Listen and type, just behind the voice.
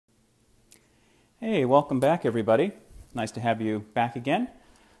Hey, welcome back everybody. Nice to have you back again.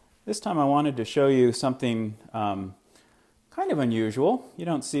 This time I wanted to show you something kind of unusual. You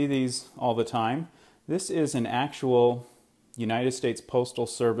don't see these all the time. This is an actual United States Postal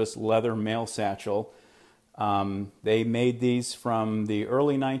Service leather mail satchel. They made these from the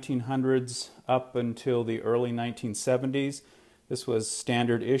early 1900s up until the early 1970s. This was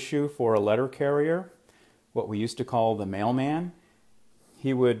standard issue for a letter carrier, what we used to call the mailman.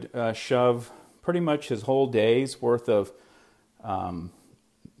 He would shove pretty much his whole day's worth of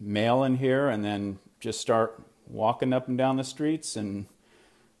mail in here and then just start walking up and down the streets and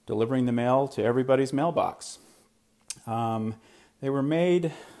delivering the mail to everybody's mailbox. They were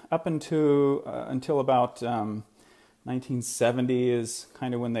made up until about 1970 is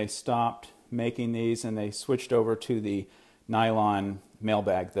kind of when they stopped making these, and they switched over to the nylon mail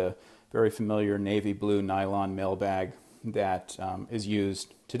bag, the very familiar navy blue nylon mail bag that is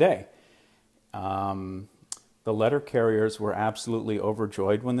used today. The letter carriers were absolutely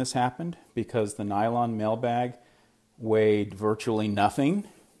overjoyed when this happened because the nylon mail bag weighed virtually nothing,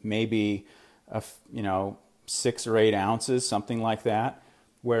 maybe 6 or 8 ounces, something like that,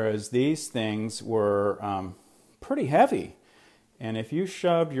 whereas these things were pretty heavy. And if you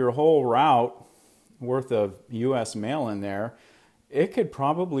shoved your whole route worth of U.S. mail in there, it could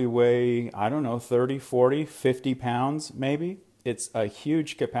probably weigh, I don't know, 30, 40, 50 pounds maybe. It's a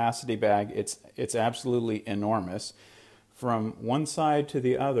huge capacity bag. It's absolutely enormous. From one side to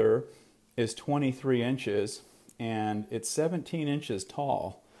the other is 23 inches, and it's 17 inches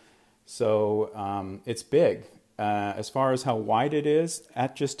tall. So it's big. As far as how wide it is,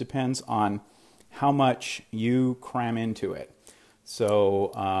 that just depends on how much you cram into it.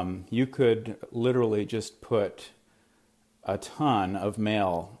 So you could literally just put a ton of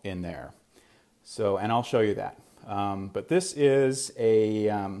mail in there. So, and I'll show you that. But this is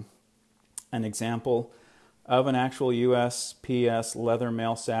an example of an actual USPS leather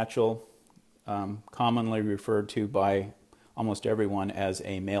mail satchel, commonly referred to by almost everyone as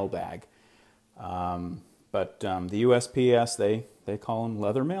a mail bag. But the USPS, they call them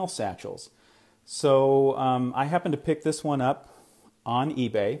leather mail satchels. So I happened to pick this one up on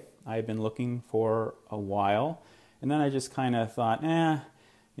eBay. I've been looking for a while, and then I just kind of thought,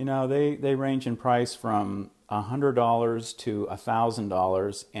 they range in price from $100 to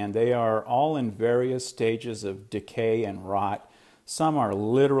 $1,000, and they are all in various stages of decay and rot. Some are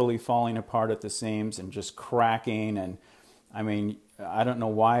literally falling apart at the seams and just cracking, and I mean, I don't know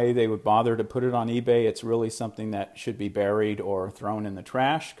why they would bother to put it on eBay. It's really something that should be buried or thrown in the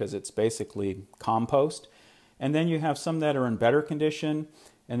trash because it's basically compost. And then you have some that are in better condition,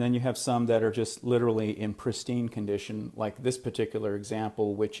 and then you have some that are just literally in pristine condition, like this particular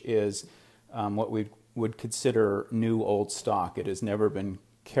example, which is what we would consider new old stock. It has never been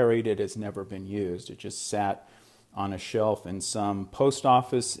carried, it has never been used. It just sat on a shelf in some post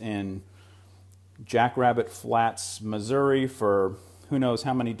office in Jackrabbit Flats, Missouri for who knows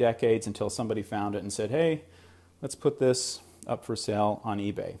how many decades until somebody found it and said, hey, let's put this up for sale on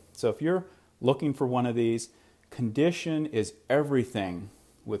eBay. So if you're looking for one of these, condition is everything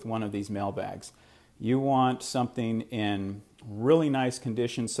with one of these mail bags. You want something in really nice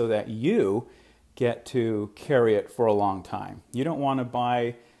condition so that you get to carry it for a long time. You don't want to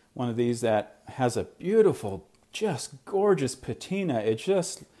buy one of these that has a beautiful, just gorgeous patina. It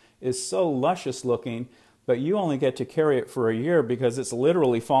just is so luscious looking, but you only get to carry it for a year because it's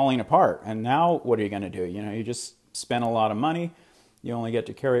literally falling apart. And now what are you going to do? You just spent a lot of money. You only get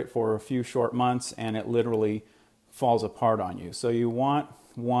to carry it for a few short months, and it literally falls apart on you. So you want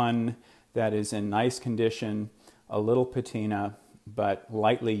one that is in nice condition, a little patina, but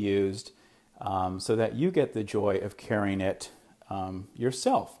lightly used, so that you get the joy of carrying it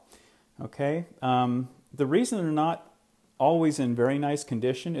yourself. Okay? The reason they're not always in very nice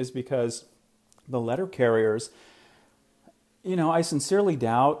condition is because the letter carriers, I sincerely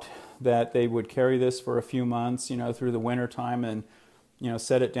doubt that they would carry this for a few months, through the winter time and,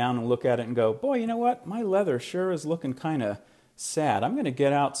 set it down and look at it and go, boy, you know what? My leather sure is looking kind of sad. I'm going to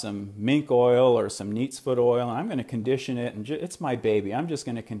get out some mink oil or some neat's foot oil, and I'm going to condition it, and it's my baby. I'm just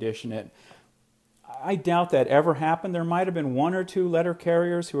going to condition it. I doubt that ever happened. There might have been 1 or 2 letter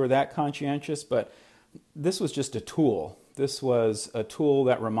carriers who are that conscientious, but this was just a tool. This was a tool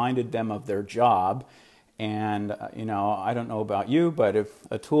that reminded them of their job. And, I don't know about you, but if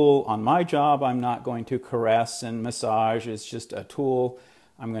a tool on my job, I'm not going to caress and massage. It's just a tool.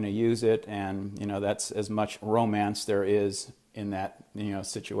 I'm going to use it. And, that's as much romance there is in that,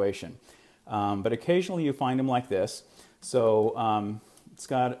 situation. But occasionally you find them like this. So it's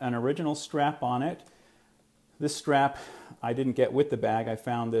got an original strap on it. This strap I didn't get with the bag. I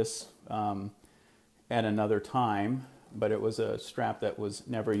found this at another time, but it was a strap that was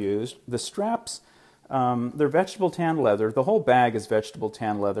never used. The straps, they're vegetable tan leather. The whole bag is vegetable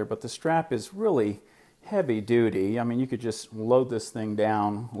tan leather, but the strap is really heavy duty. I mean, you could just load this thing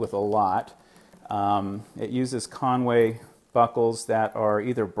down with a lot. It uses Conway buckles that are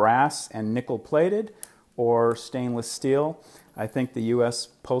either brass and nickel plated or stainless steel. I think the U.S.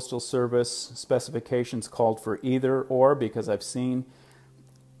 Postal Service specifications called for either or, because I've seen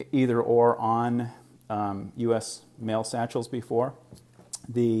either or on U.S. mail satchels before.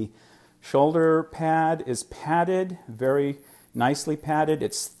 The shoulder pad is padded, very nicely padded.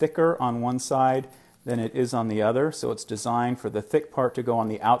 It's thicker on one side than it is on the other, so it's designed for the thick part to go on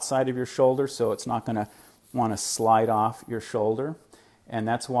the outside of your shoulder, so it's not going to want to slide off your shoulder. And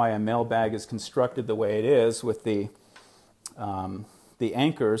that's why a mail bag is constructed the way it is, with the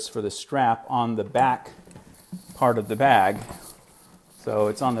anchors for the strap on the back part of the bag. So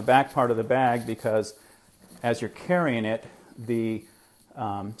it's on the back part of the bag because as you're carrying it, the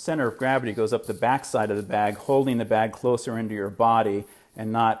center of gravity goes up the back side of the bag, holding the bag closer into your body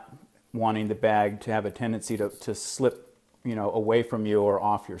and not wanting the bag to have a tendency to slip, away from you or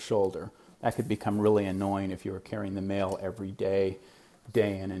off your shoulder. That could become really annoying if you were carrying the mail every day,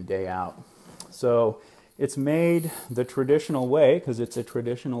 day in and day out. So it's made the traditional way because it's a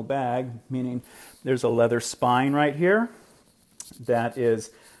traditional bag, meaning there's a leather spine right here that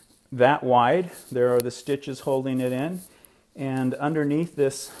is that wide. There are the stitches holding it in. And underneath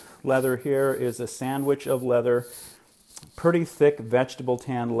this leather here is a sandwich of leather, pretty thick vegetable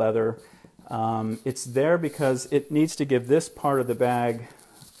tan leather. It's there because it needs to give this part of the bag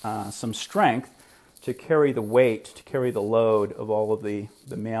some strength to carry the weight, to carry the load of all of the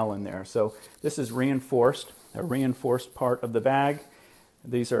mail in there. So this is reinforced, a reinforced part of the bag.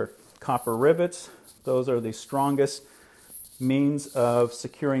 These are copper rivets. Those are the strongest means of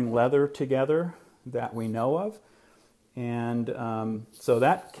securing leather together that we know of. And so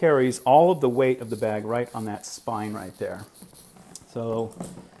that carries all of the weight of the bag right on that spine right there. So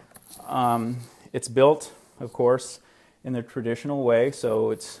it's built, of course, in the traditional way. So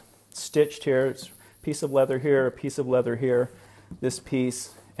it's stitched here. It's a piece of leather here, a piece of leather here. This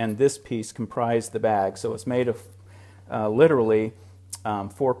piece and this piece comprise the bag. So it's made of literally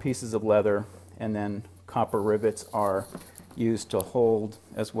 4 pieces of leather, and then copper rivets are used to hold,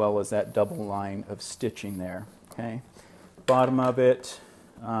 as well as that double line of stitching there. Okay, bottom of it,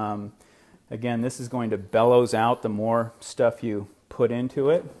 again, this is going to bellows out the more stuff you put into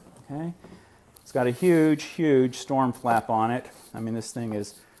it. Okay, it's got a huge, huge storm flap on it. I mean, this thing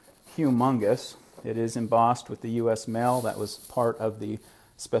is humongous. It is embossed with the U.S. mail. That was part of the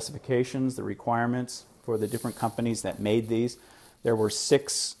specifications, the requirements for the different companies that made these. There were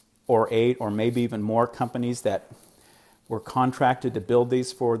 6 or 8 or maybe even more companies that were contracted to build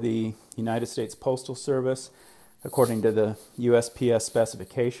these for the United States Postal Service according to the USPS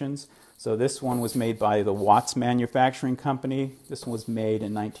specifications. So this one was made by the Watts Manufacturing Company. This one was made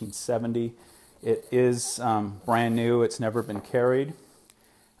in 1970. It is brand new. It's never been carried.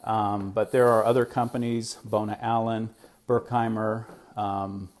 But there are other companies, Bona Allen, Berkheimer,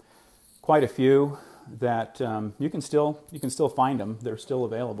 quite a few that you can still find them. They're still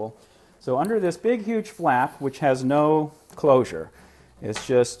available. So under this big, huge flap, which has no closure, it's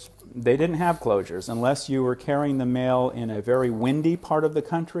just, they didn't have closures unless you were carrying the mail in a very windy part of the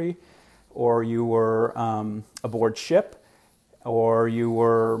country, or you were aboard ship, or you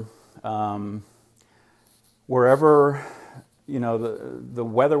were wherever the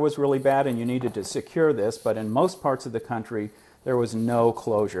weather was really bad and you needed to secure this. But in most parts of the country, there was no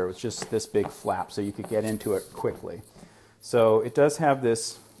closure. It was just this big flap, so you could get into it quickly. So it does have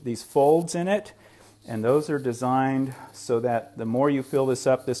these folds in it, and those are designed so that the more you fill this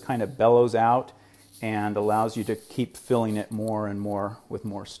up, this kind of bellows out and allows you to keep filling it more and more with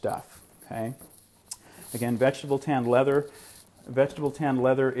more stuff. Okay. Again, vegetable tan leather. Vegetable tan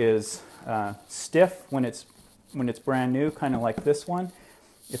leather is stiff when it's brand new, kind of like this one.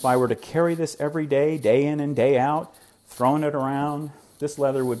 If I were to carry this every day, day in and day out, throwing it around, this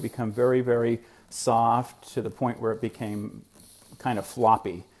leather would become very, very soft to the point where it became kind of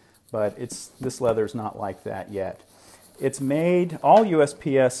floppy. But this leather's not like that yet. It's made, all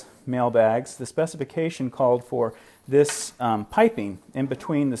USPS mail bags, the specification called for this piping in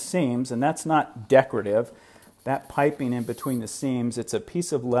between the seams, and that's not decorative. That piping in between the seams, it's a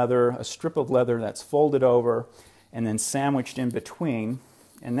piece of leather, a strip of leather that's folded over and then sandwiched in between,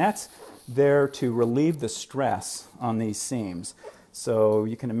 and that's there to relieve the stress on these seams. So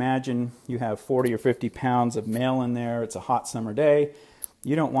you can imagine you have 40 or 50 pounds of mail in there. It's a hot summer day.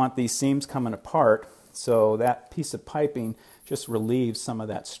 You don't want these seams coming apart, so that piece of piping just relieves some of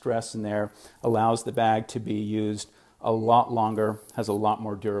that stress in there, allows the bag to be used a lot longer, has a lot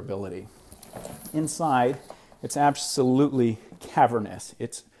more durability. Inside, it's absolutely cavernous.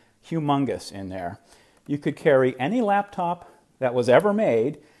 It's humongous in there. You could carry any laptop that was ever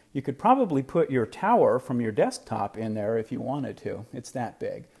made. You could probably put your tower from your desktop in there if you wanted to. It's that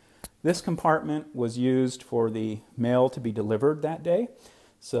big. This compartment was used for the mail to be delivered that day.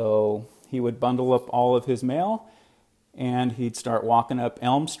 So he would bundle up all of his mail, and he'd start walking up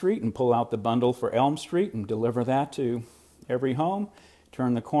Elm Street and pull out the bundle for Elm Street and deliver that to every home.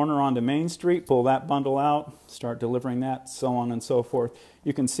 Turn the corner onto Main Street, pull that bundle out, start delivering that, so on and so forth.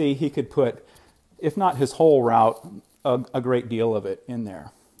 You can see he could put, if not his whole route, a great deal of it in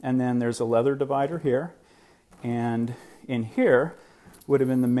there. And then there's a leather divider here, and in here would have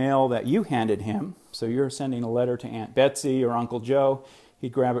been the mail that you handed him. So you're sending a letter to Aunt Betsy or Uncle Joe.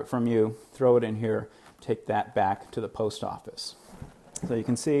 He'd grab it from you, throw it in here, take that back to the post office. So you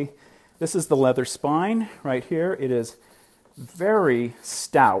can see this is the leather spine right here. It is very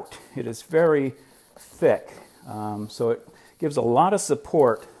stout. It is very thick. So it gives a lot of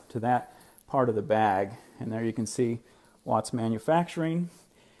support to that part of the bag. And there you can see Watts Manufacturing.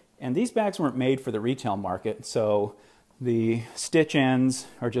 And these bags weren't made for the retail market, so the stitch ends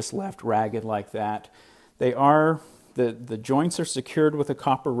are just left ragged like that. They are, the joints are secured with a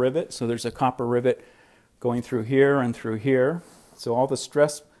copper rivet, so there's a copper rivet going through here and through here. So all the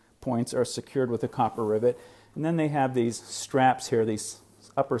stress points are secured with a copper rivet. And then they have these straps here, these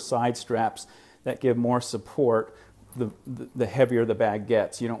upper side straps that give more support the heavier the bag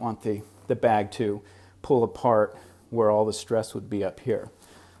gets. You don't want the bag to pull apart where all the stress would be up here.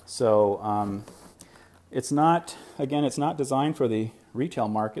 So it's not, again, it's not designed for the retail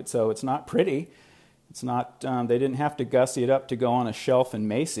market, so it's not pretty. It's not, they didn't have to gussy it up to go on a shelf in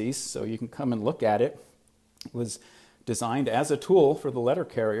Macy's, so you can come and look at it. It was designed as a tool for the letter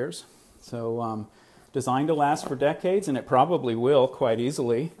carriers. So designed to last for decades, and it probably will quite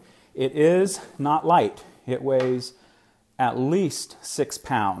easily. It is not light. It weighs at least 6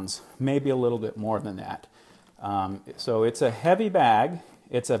 pounds, maybe a little bit more than that. So it's a heavy bag.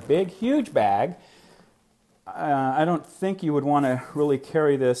 It's a big, huge bag. I don't think you would want to really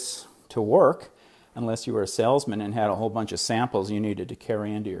carry this to work unless you were a salesman and had a whole bunch of samples you needed to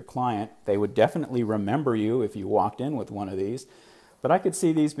carry into your client. They would definitely remember you if you walked in with one of these. But I could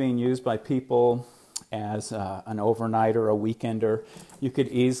see these being used by people as an overnighter, a weekender. You could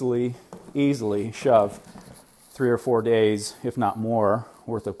easily shove 3 or 4 days, if not more,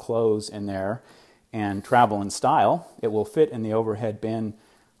 worth of clothes in there and travel in style. It will fit in the overhead bin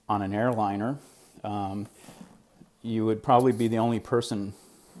on an airliner. You would probably be the only person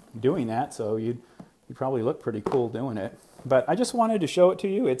doing that, so you'd probably look pretty cool doing it. But I just wanted to show it to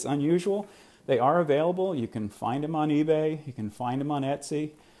you. It's unusual. They are available. You can find them on eBay. You can find them on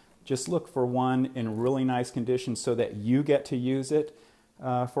Etsy. Just look for one in really nice condition so that you get to use it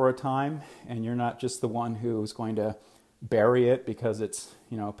for a time, and you're not just the one who's going to bury it because it's,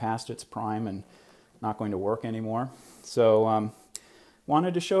 you know, past its prime and not going to work anymore. So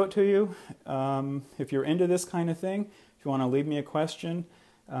wanted to show it to you. If you're into this kind of thing, if you want to leave me a question,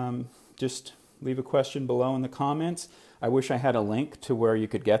 just leave a question below in the comments. I wish I had a link to where you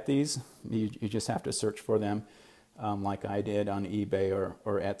could get these. You just have to search for them like I did on eBay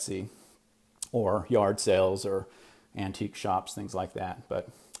or Etsy or yard sales or antique shops, things like that. But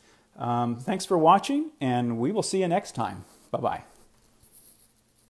thanks for watching, and we will see you next time. Bye-bye.